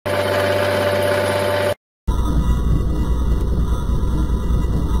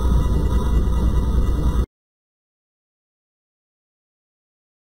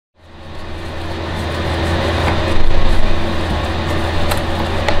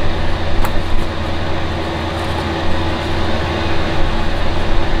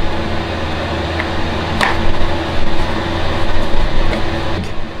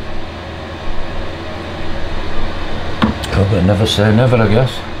But never say never, I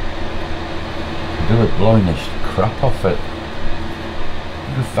guess. Do it blowing this crap off it.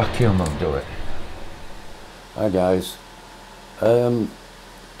 The vacuum will do it. Hi guys.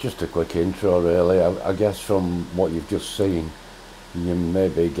 Just a quick intro really. I guess from what you've just seen, you may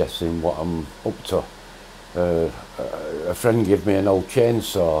be guessing what I'm up to. A friend gave me an old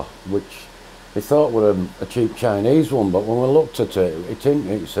chainsaw, which he thought was a cheap Chinese one, but when we looked at it,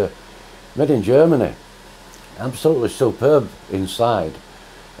 it's made in Germany. Absolutely superb inside.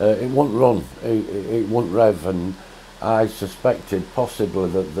 It won't run, it won't rev, and I suspected possibly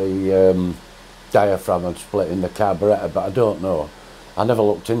that the diaphragm had split in the carburettor, but I don't know. I never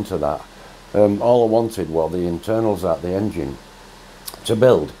looked into that. All I wanted was the internals at the engine to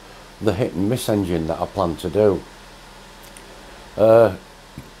build the hit and miss engine that I plan to do.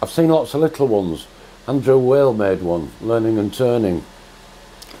 I've seen lots of little ones. Andrew Whale made one, Learning and Turning.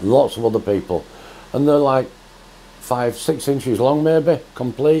 Lots of other people, and they're like 5-6 inches long maybe,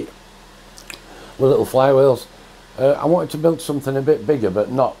 complete, with little flywheels. I wanted to build something a bit bigger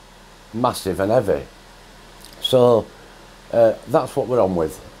but not massive and heavy, so that's what we're on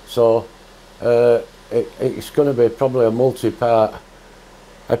with. So it's going to be probably a multi-part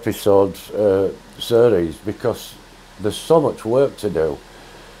episode series, because there's so much work to do,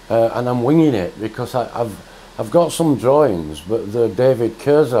 and I'm winging it because I've got some drawings, but they're David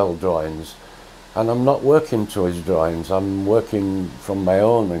Kurzel drawings, and I'm not working to his drawings. I'm working from my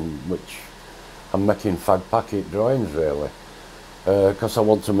own, in which I'm making fag packet drawings really, because I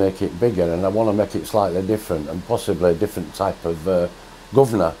want to make it bigger, and I want to make it slightly different, and possibly a different type of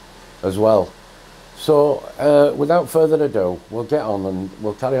governor as well. So without further ado, we'll get on and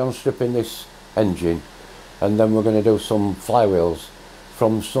we'll carry on stripping this engine, and then we're going to do some flywheels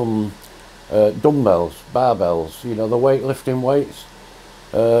from some dumbbells, barbells, you know, the weightlifting weights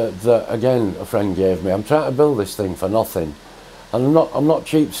that again a friend gave me. I'm trying to build this thing for nothing, and I'm not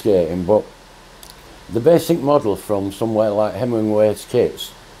cheapskating, but the basic model from somewhere like Hemingway's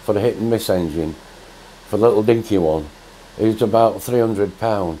kits for the hit and miss engine, for the little dinky one, is about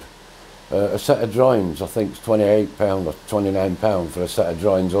 £300. A set of drawings I think is £28 or £29 for a set of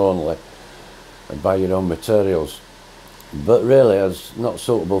drawings only, and buy your own materials. But really, as not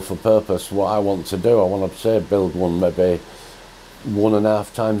suitable for purpose what I want to do, I want to say build one maybe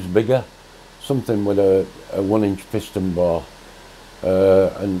 1.5 times bigger, something with a 1-inch piston bore,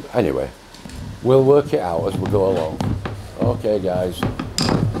 and anyway, we'll work it out as we go along. Okay guys.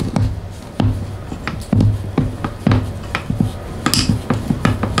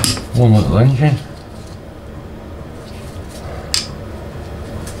 One little engine.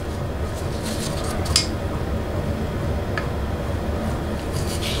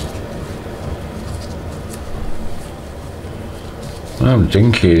 How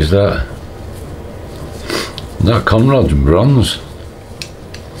dinky is that? That Conrad's bronze.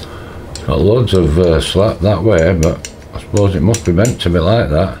 Got loads of slap that way, but I suppose it must be meant to be like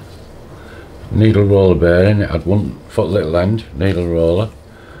that. Needle roller bearing, it had 1 foot little end, needle roller.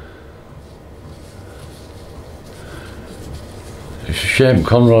 It's a shame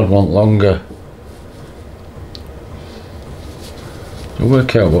Conrad want longer. To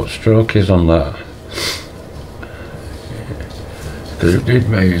work out what stroke is on that.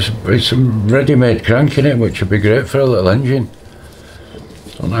 It's a ready-made crank in it, which would be great for a little engine.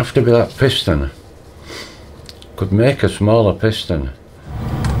 Don't have to be that piston. Could make a smaller piston.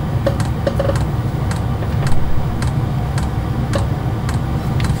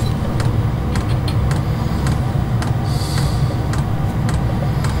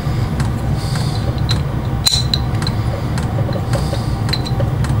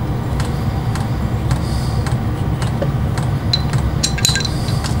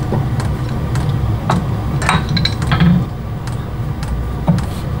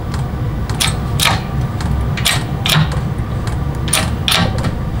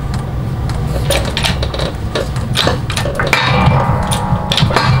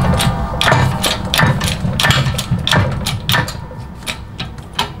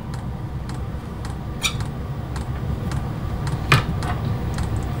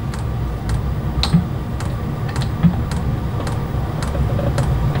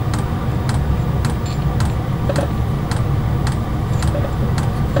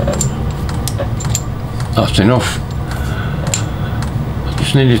 That's enough. I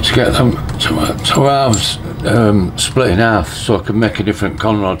just needed to get them two halves split in half so I could make a different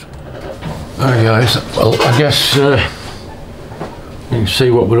conrod. Alright guys, well I guess you can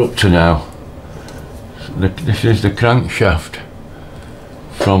see what we're up to now. This is the crankshaft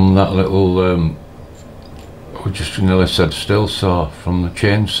from that little, we just nearly said still saw, from the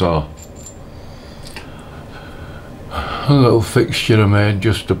chainsaw. a little fixture I made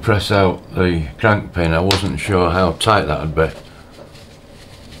just to press out the crank pin. I wasn't sure how tight that would be,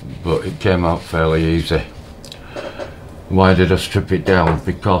 but it came out fairly easy. Why did I strip it down?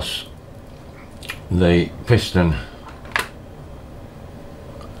 Because the piston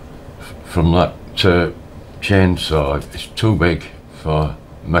from that chainsaw is too big for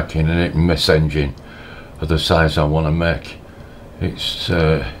making an Itmis engine of the size I want to make. It's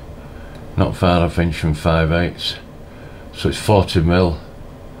not far off inch from 5/8, so it's 40mm.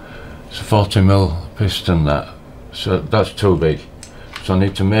 It's a 40mm piston, that, so that's too big. So I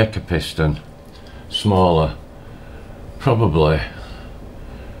need to make a piston smaller, probably,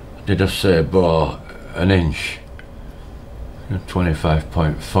 did I say bore an inch,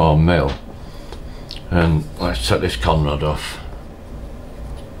 25.4mm. And let's take this conrod off.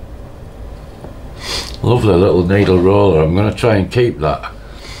 Lovely little needle roller. I'm going to try and keep that,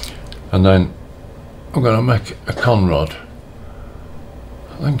 and then I'm going to make a conrod.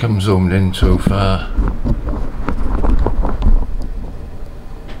 I think I'm zoomed in too far.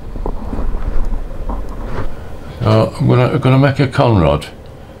 So I'm going to make a conrod,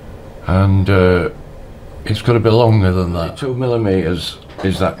 and it's got to be longer than that. 2mm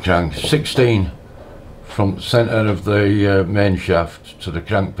is that crank. 16 from the centre of the main shaft to the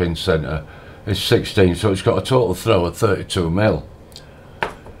crank pin centre is 16, so it's got a total throw of 32mm,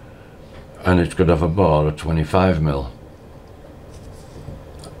 and it's going to have a bore of 25mm.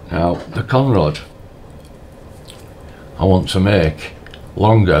 Now the conrod I want to make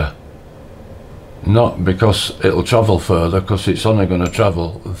longer, not because it'll travel further, because it's only going to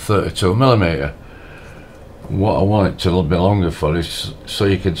travel 32mm. What I want it to be longer for is so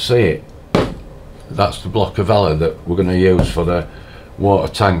you can see it. That's the block of alloy that we're going to use for the water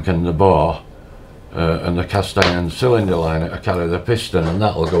tank and the bore, and the cast iron cylinder liner to carry the piston, and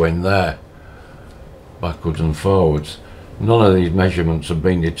that'll go in there backwards and forwards. None of these measurements have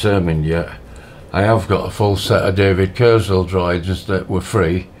been determined yet. I have got a full set of David Kurzweil drawings that were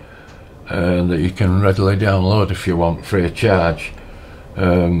free, and that you can readily download if you want, free of charge,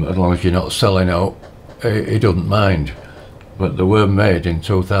 as long as you're not selling out. He doesn't mind. But they were made in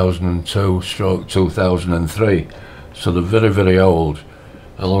 2002/2003, so they're very, very old,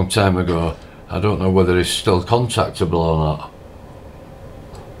 a long time ago. I don't know whether it's still contactable or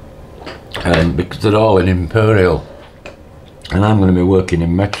not, because they're all in imperial, and I'm going to be working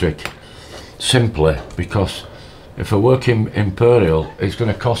in metric, simply because if I work in imperial, it's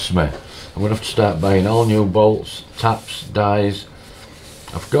going to cost me. I'm going to have to start buying all new bolts, taps, dies.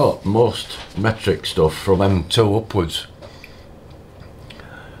 I've got most metric stuff from M2 upwards,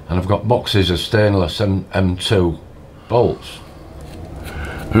 and I've got boxes of stainless M2 bolts.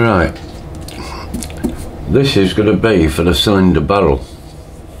 Right, this is going to be for the cylinder barrel,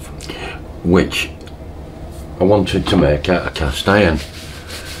 which I wanted to make out of cast iron,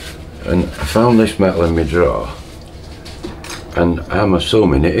 and I found this metal in my drawer, and I'm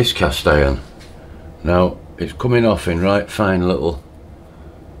assuming it is cast iron. Now it's coming off in right fine little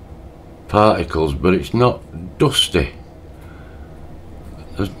particles, but it's not dusty.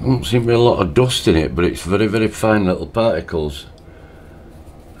 There doesn't seem to be a lot of dust in it, but it's very, very fine little particles,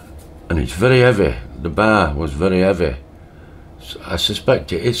 and it's very heavy. The bar was very heavy, so I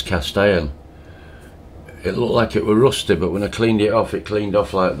suspect it is cast iron. It looked like it were rusty, but when I cleaned it off, it cleaned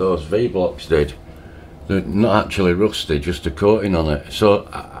off like those V-blocks did. They're not actually rusty, just a coating on it. So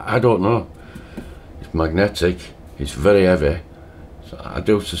I don't know. It's magnetic, it's very heavy, so I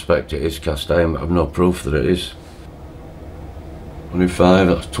do suspect it is cast iron, but I've no proof that it is. 25,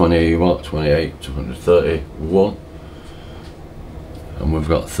 that's 20 what, 28, 231, and we've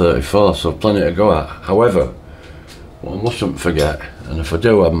got 34, so plenty to go at. However, what I mustn't forget, and if I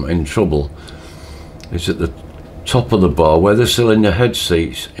do I'm in trouble, is at the top of the bar where the cylinder head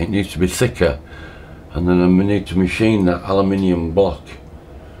seats, it needs to be thicker, and then I need to machine that aluminium block,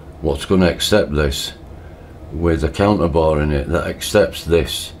 what's going to accept this, with a counter bar in it that accepts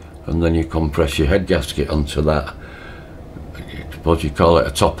this, and then you compress your head gasket onto that. I suppose you call it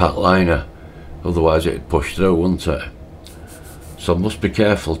a top hat liner, otherwise it'd push through, wouldn't it? So I must be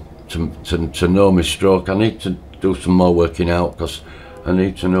careful to know my stroke. I need to do some more working out, because I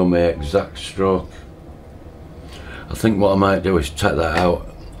need to know my exact stroke. I think what I might do is take that out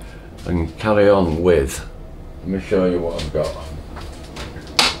and carry on with, let me show you what I've got.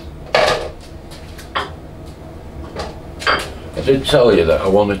 I did tell you that I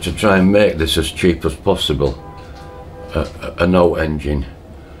wanted to try and make this as cheap as possible, a note engine.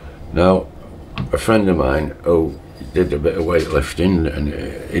 Now, a friend of mine who did a bit of weightlifting, and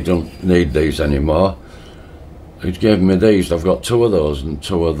he don't need these anymore, he gave me these. I've got two of those and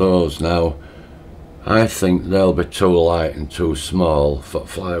two of those. Now, I think they'll be too light and too small for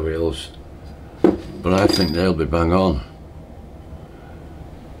Flywheels, but I think they'll be bang on.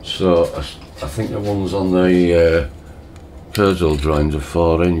 So I think the ones on the Persil drawings are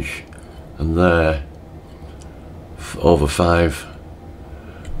 4" and they're over 5,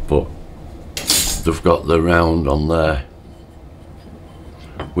 but they've got the round on there,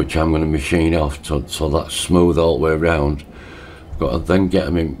 which I'm going to machine off so that's smooth all the way around. I've got to then get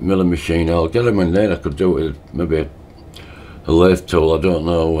them in milling machine. I'll get them in there. I could do it with maybe a lathe tool. I don't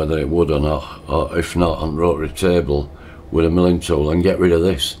know whether it would or not, or if not, on rotary table with a milling tool, and get rid of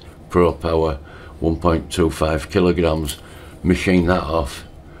this Pro Power 1.25 kilograms, machine that off.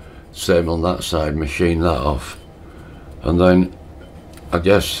 Same on that side, machine that off, and then I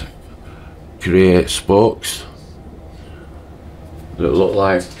guess create spokes that look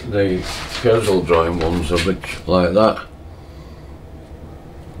like the Persil drawing ones, a bit like that.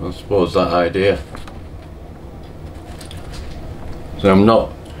 I suppose that idea. So I'm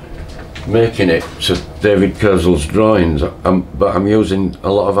not making it to David Persil's drawings, but I'm using a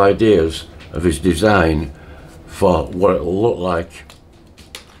lot of ideas of his design for what it'll look like.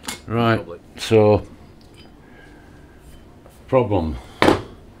 Right, so problem,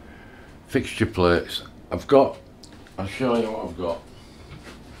 fixture plates. I'll show you what I've got.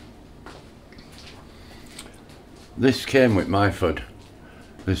 This came with Myford,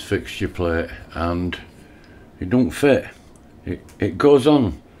 this fixture plate, and it don't fit. It goes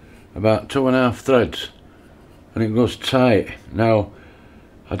on about 2.5 threads and it goes tight. Now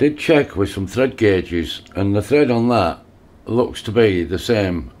I did check with some thread gauges, and the thread on that looks to be the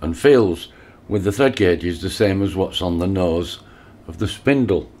same and feels with the thread gauges the same as what's on the nose of the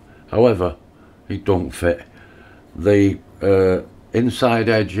spindle. However, it don't fit. The inside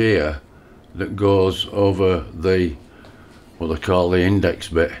edge here that goes over the what they call the index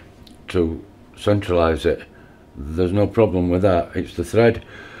bit to centralize it, there's no problem with that. It's the thread.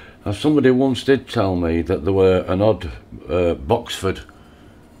 Now somebody once did tell me that there were an odd Boxford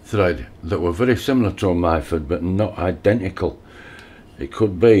thread that were very similar to a Myford but not identical. It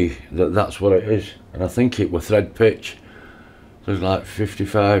could be that that's what it is, and I think it was thread pitch. There's like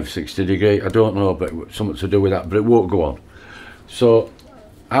 55, 60 degree, I don't know, but something to do with that, but it won't go on. So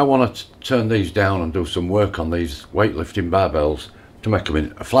I want to turn these down and do some work on these weightlifting barbells to make them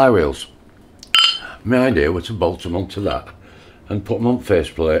into Flywheels. My idea was to bolt them onto that and put them on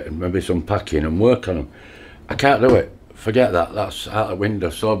faceplate and maybe some packing and work on them. I can't do it. Forget that. That's out the window.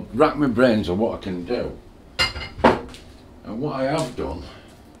 So I've racked my brains on what I can do. And what I have done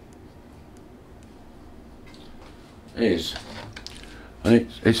is, and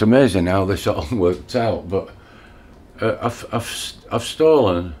it's amazing how this all worked out, but I've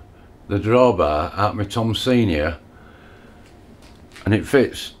stolen the drawbar out of my Tom Senior, and it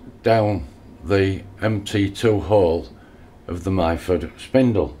fits down the MT2 hole of the Myford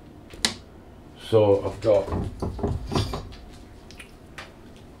spindle. So I've got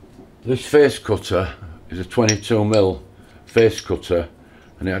this face cutter is a 22mm face cutter,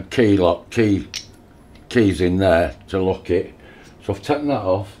 and it had keys in there to lock it. So I've taken that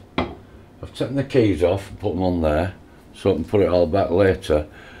off, I've taken the keys off and put them on there so I can put it all back later,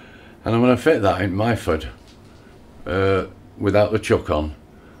 and I'm going to fit that in Myford without the chuck on.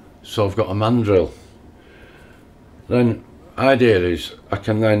 So I've got a mandrel. Then idea is I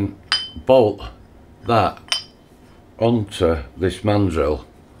can then bolt that onto this mandrel.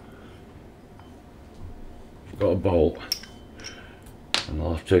 I've got a bolt, and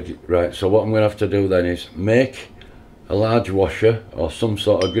I'll have to, right, so what I'm going to have to do then is make a large washer or some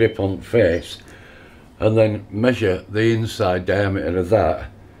sort of grip on face, and then measure the inside diameter of that,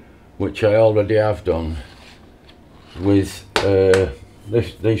 which I already have done with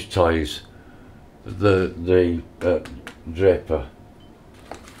these toys, the Draper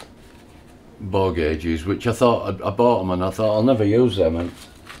bore gauges, which I thought I bought them and I thought I'll never use them, and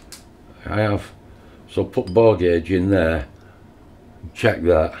I have. So put bore gauge in there, check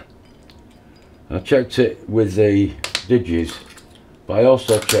that. I checked it with the digis, but I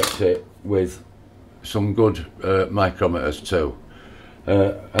also checked it with some good micrometers too,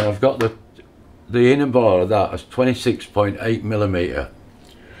 and I've got the inner bore of that as 26.8mm.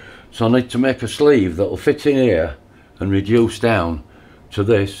 So I need to make a sleeve that'll fit in here and reduce down to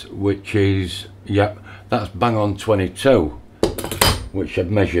this, which is, yeah, that's bang on 22, which I've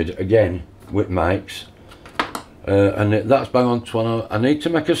measured again with mics, and that's bang on 20. I need to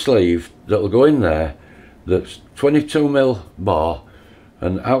make a sleeve that'll go in there that's 22mm bore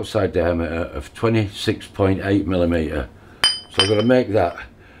and outside diameter of 26.8mm. So I've got to make that.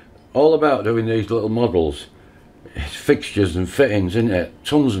 All about doing these little models, it's fixtures and fittings, isn't it?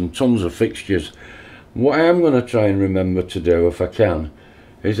 Tons and tons of fixtures. What I am going to try and remember to do, if I can,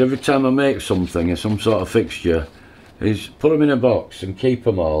 is every time I make something, some sort of fixture, is put them in a box and keep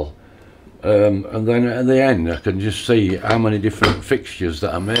them all, and then at the end I can just see how many different fixtures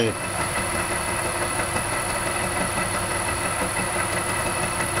that I made.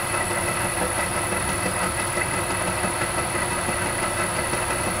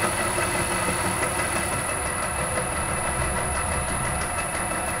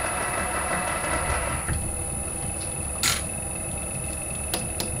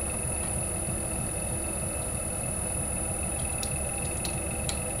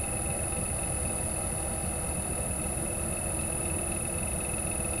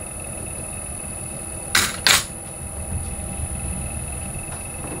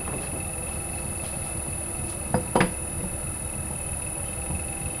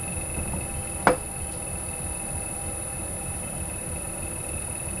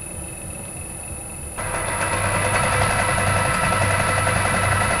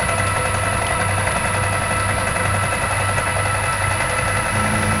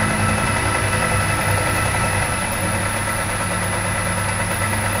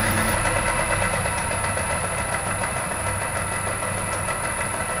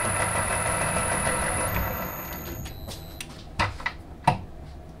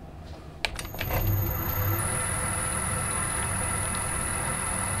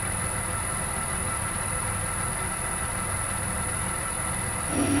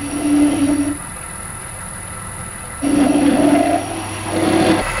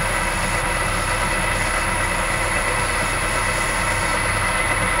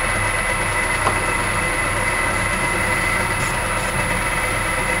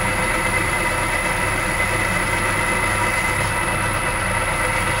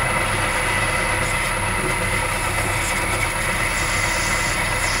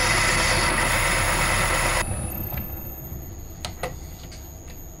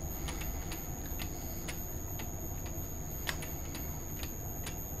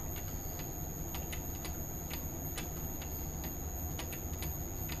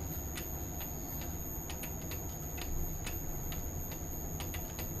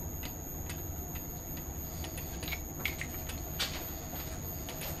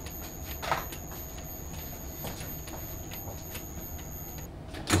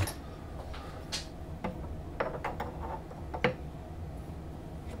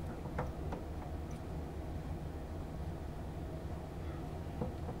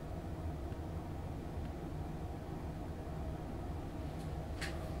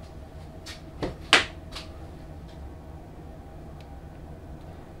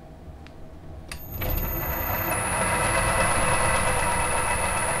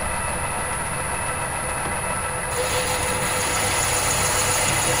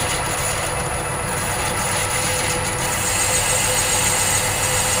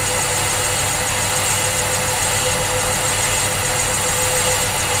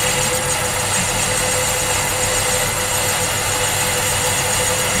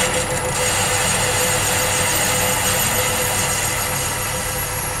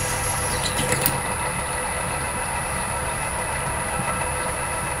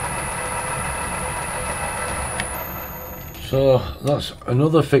 So that's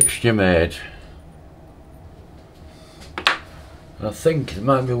another fixture made. I think there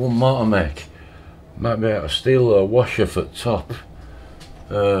might be one more to make. Might be a steel washer for the top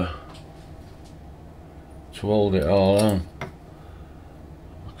to hold it all on.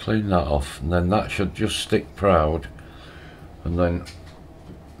 I'll clean that off, and then that should just stick proud, and then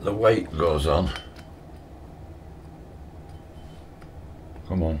the weight goes on.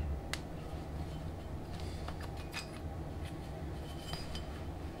 Come on.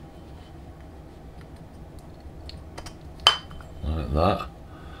 Like that.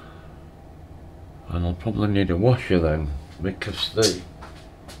 And I'll probably need a washer then, because the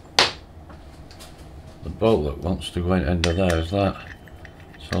bolt that wants to go in under there is that.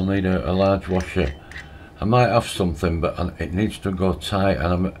 So I'll need a large washer. I might have something, but it needs to go tight,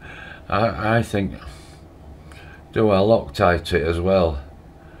 and I think do I Loctite it as well,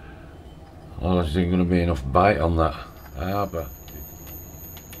 or is there going to be enough bite on that? But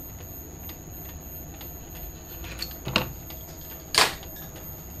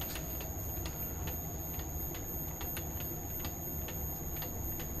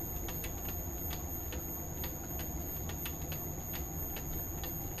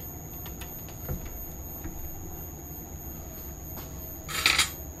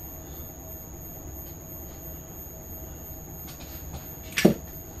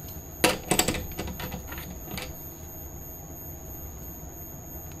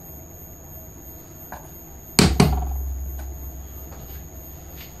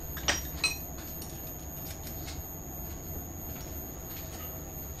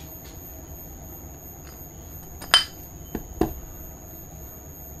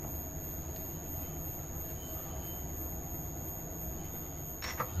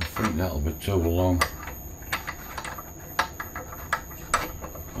think that'll be too long.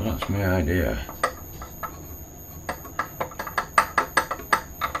 Well, that's my idea.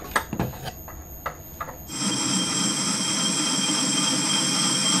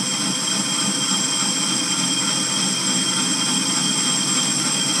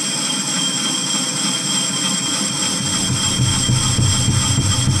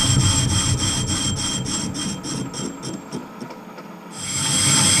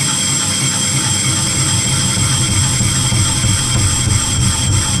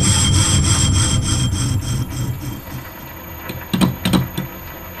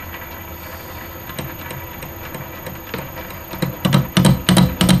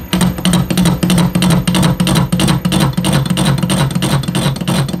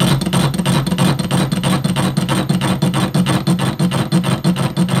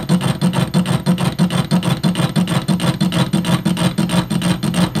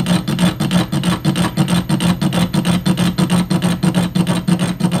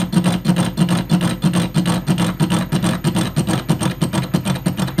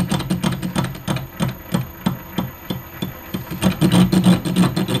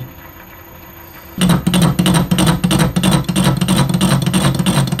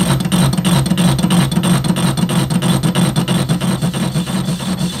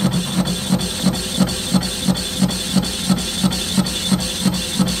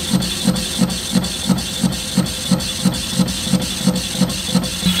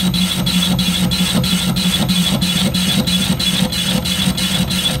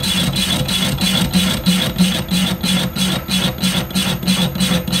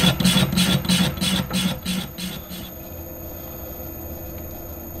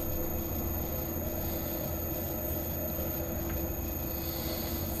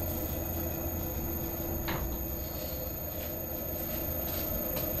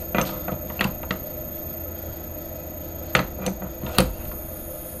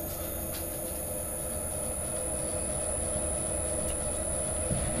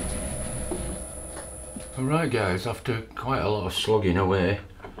 Alright guys, after quite a lot of slugging away,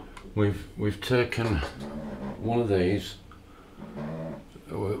 we've taken one of these,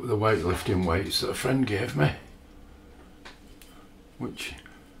 the weightlifting weights that a friend gave me, which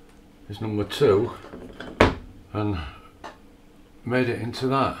is number 2, and made it into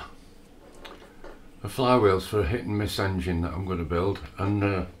that. The Flywheels for a hit and miss engine that I'm going to build,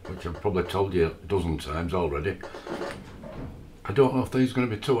 and which I've probably told you a dozen times already. I don't know if these are going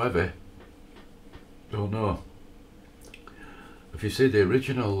to be too heavy. Don't know. If you see the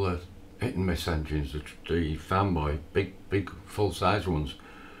original hit and miss engines, the fanboy, big full size ones,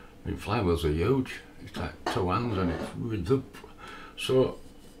 I mean, Flywheels are huge. It's like 2 hands and it's with up. So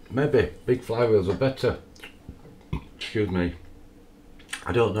maybe big Flywheels are better. Excuse me.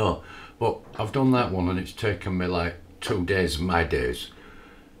 I don't know. But I've done that one and it's taken me like 2 days, my days.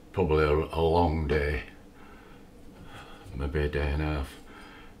 Probably a long day. Maybe a day and a half.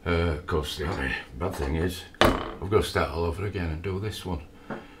 Of course, the only bad thing is I've got to start all over again and do this one.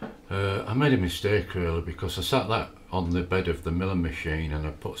 I made a mistake really, because I sat that on the bed of the milling machine and I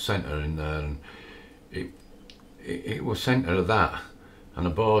put centre in there, and it was centre of that, and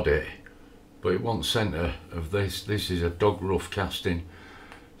I bored it, but it wasn't centre of this. This is a dog rough casting,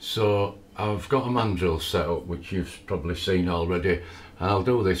 so I've got a mandrel set up, which you've probably seen already, and I'll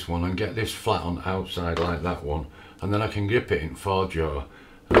do this one and get this flat on the outside like that one, and then I can grip it in 4-jaw.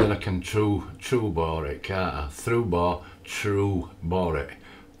 And then I can true bore it, can't I? Through bore, true bore it,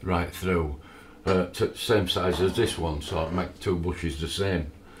 right through. Same size as this one, so I'll make 2 bushes the same.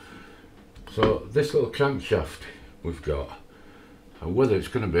 So this little crankshaft we've got, and whether it's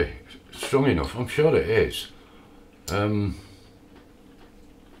going to be strong enough, I'm sure it is.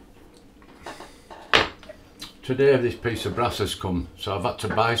 Today this piece of brass has come, so I've had to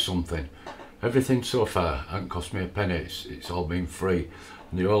buy something. Everything so far hasn't cost me a penny, it's all been free.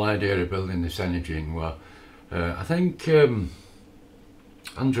 And the whole idea of building this engine was, I think Andrew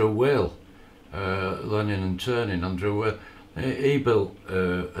Whale, Learning and Turning, Andrew Whale, he built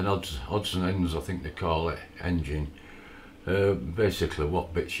an odds and ends, I think they call it, engine. Basically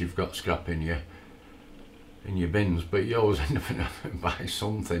what bits you've got scrap in your bins, but you always end up having to buy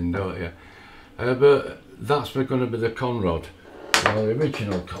something, don't you? But that's going to be the conrod. Now the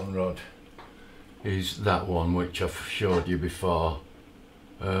original conrod is that one which I've showed you before,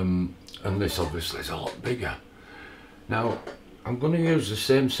 and this obviously is a lot bigger. Now I'm going to use the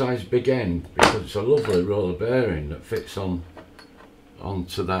same size big end because it's a lovely roller bearing that fits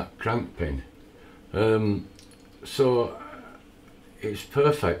onto that crank pin, so it's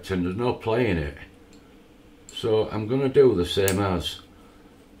perfect and there's no play in it. So I'm going to do the same as,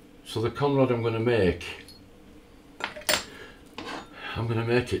 So the conrod I'm going to make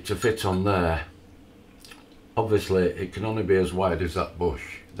it to fit on there. Obviously it can only be as wide as that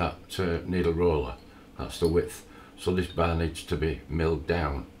bush, that needle roller. That's the width. So this bar needs to be milled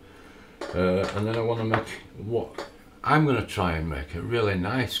down. And then I want to make what I'm going to try and make a really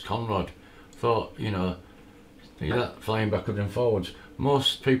nice conrod. Thought, you know, see that flying backwards and forwards.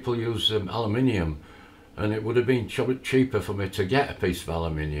 Most people use aluminium, and it would have been cheaper for me to get a piece of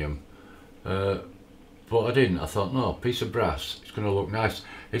aluminium, but I didn't. I thought, no, a piece of brass, it's going to look nice.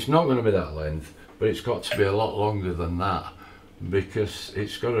 It's not going to be that length, but it's got to be a lot longer than that, because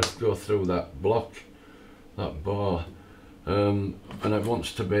it's got to go through that block, that bar, and it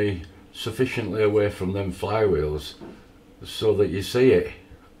wants to be sufficiently away from them flywheels so that you see it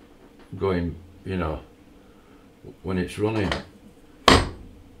going, you know, when it's running.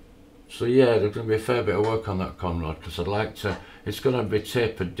 So yeah, there's going to be a fair bit of work on that conrod, because I'd like to, it's going to be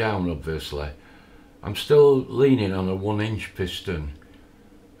tapered down obviously. I'm still leaning on a 1-inch piston.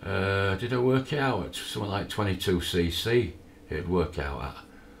 Did I work it out at something like 22cc it'd work out at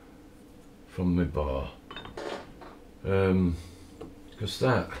from my bar, because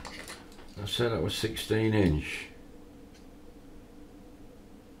that, I said that was 16-inch.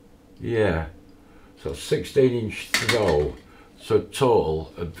 Yeah, so 16-inch throw, so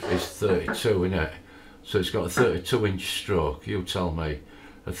total is 32, isn't it? So it's got a 32-inch stroke, you tell me.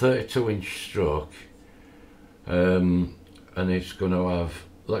 A 32-inch stroke, and it's going to have,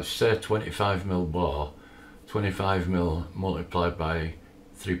 let's say 25mm bore, 25mm multiplied by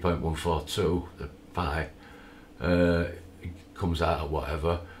 3.142, the pi, it comes out at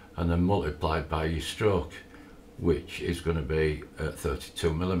whatever, and then multiplied by your stroke, which is going to be at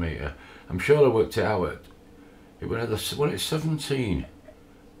 32mm. I'm sure I worked it out at, it was either, when it's 17,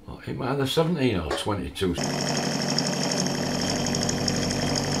 it might either 17 or 22.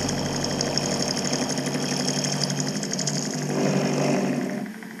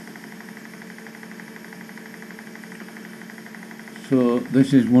 So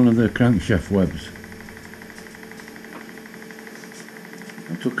this is one of the crankshaft webs.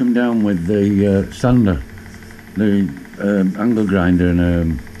 I took them down with the sander, the angle grinder,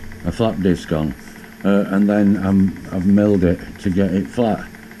 and a flat disc on, and then I've milled it to get it flat.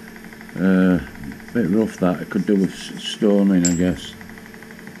 Bit rough that, I could do with stoning, I guess.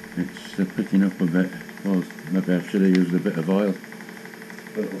 It's picking up a bit. Well, maybe I should have used a bit of oil,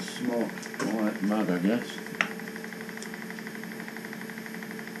 but it'll smoke like mad, I guess.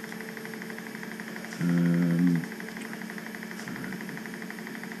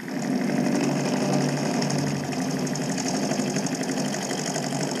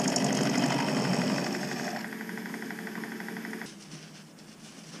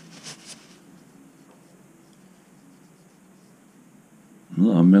 A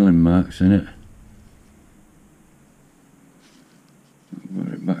lot of milling marks in it. I've got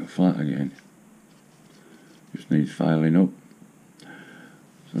it back flat again. Just needs filing up.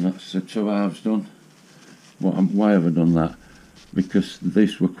 So that's the 2 halves done. Why have I done that? Because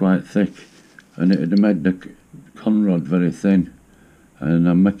these were quite thick, and it had made the conrod very thin, and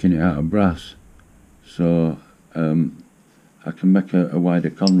I'm making it out of brass, so I can make a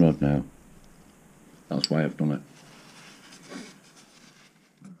wider conrod now. That's why I've done it.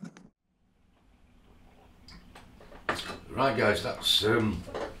 Right guys, that's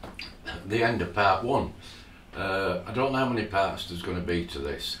the end of part 1. I don't know how many parts there's going to be to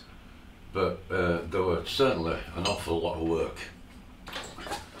this, but there were certainly an awful lot of work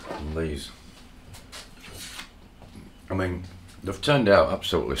on these. I mean, they've turned out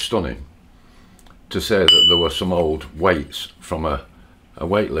absolutely stunning. To say that there were some old weights from a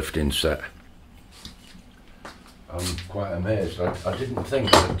weightlifting set, I'm quite amazed. I didn't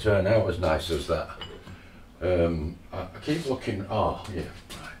think it would turn out as nice as that. I keep looking, oh yeah,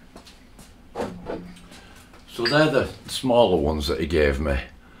 right. So they're the smaller ones that he gave me,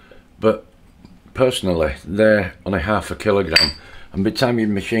 but personally they're only 1/2 kilogram, and by the time you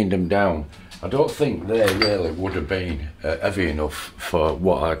machined them down, I don't think they really would have been heavy enough for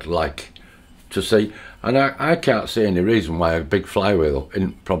what I'd like to see, and I can't see any reason why a big flywheel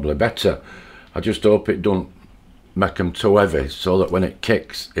isn't probably better. I just hope it don't make them too heavy so that when it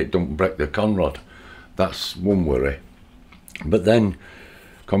kicks it don't break the conrod. That's one worry. But then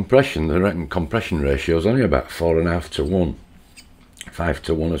compression, the reckon compression ratio is only about 4.5 to 1, 5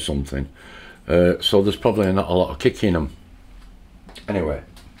 to 1 or something, so there's probably not a lot of kick in them. Anyway,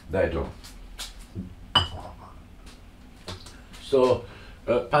 they're done. So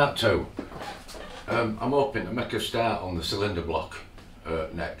part 2, I'm hoping to make a start on the cylinder block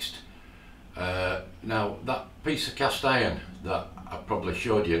next. Now that piece of cast iron that I probably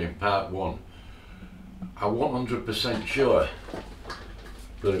showed you in part 1, I'm 100% sure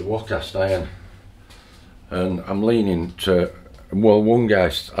that it was cast iron, and I'm leaning to, well, one guy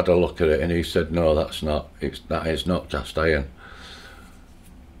had a look at it and he said no, that is not cast iron.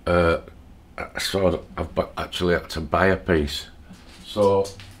 So I've actually had to buy a piece, so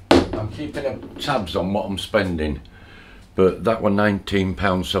I'm keeping tabs on what I'm spending, but that were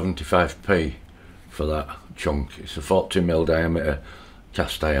 £19.75p for that chunk. It's a 40mm diameter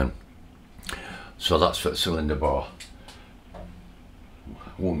cast iron, so that's for the cylinder bore.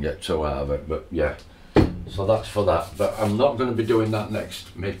 Won't get two out of it, but yeah, so that's for that. But I'm not going to be doing that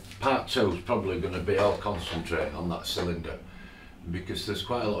next. My part 2 is probably going to be all concentrating on that cylinder, because there's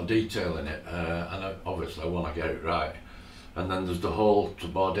quite a lot of detail in it, and obviously I want to get it right. And then there's the hole to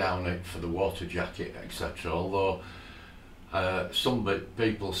bore down it for the water jacket, etc. Although some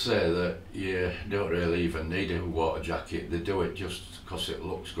people say that you don't really even need a water jacket, they do it just because it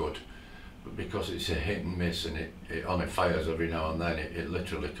looks good. But because it's a hit and miss, and it only fires every now and then, it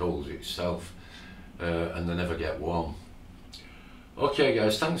literally cools itself, and they never get warm. Okay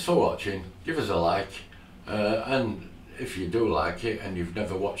guys, thanks for watching. Give us a like, and if you do like it and you've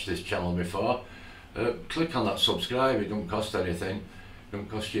never watched this channel before, click on that subscribe. It don't cost anything, it don't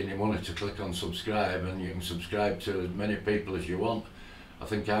cost you any money to click on subscribe, and you can subscribe to as many people as you want. I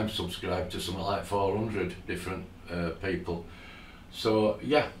think I'm subscribed to something like 400 different people. So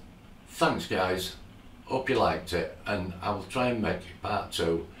yeah, thanks guys, hope you liked it, and I will try and make part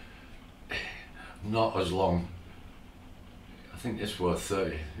 2 not as long. I think this was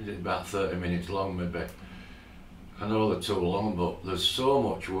about 30 minutes long maybe. I know they're too long, but there's so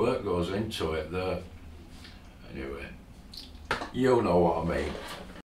much work goes into it that, anyway, you know what I mean.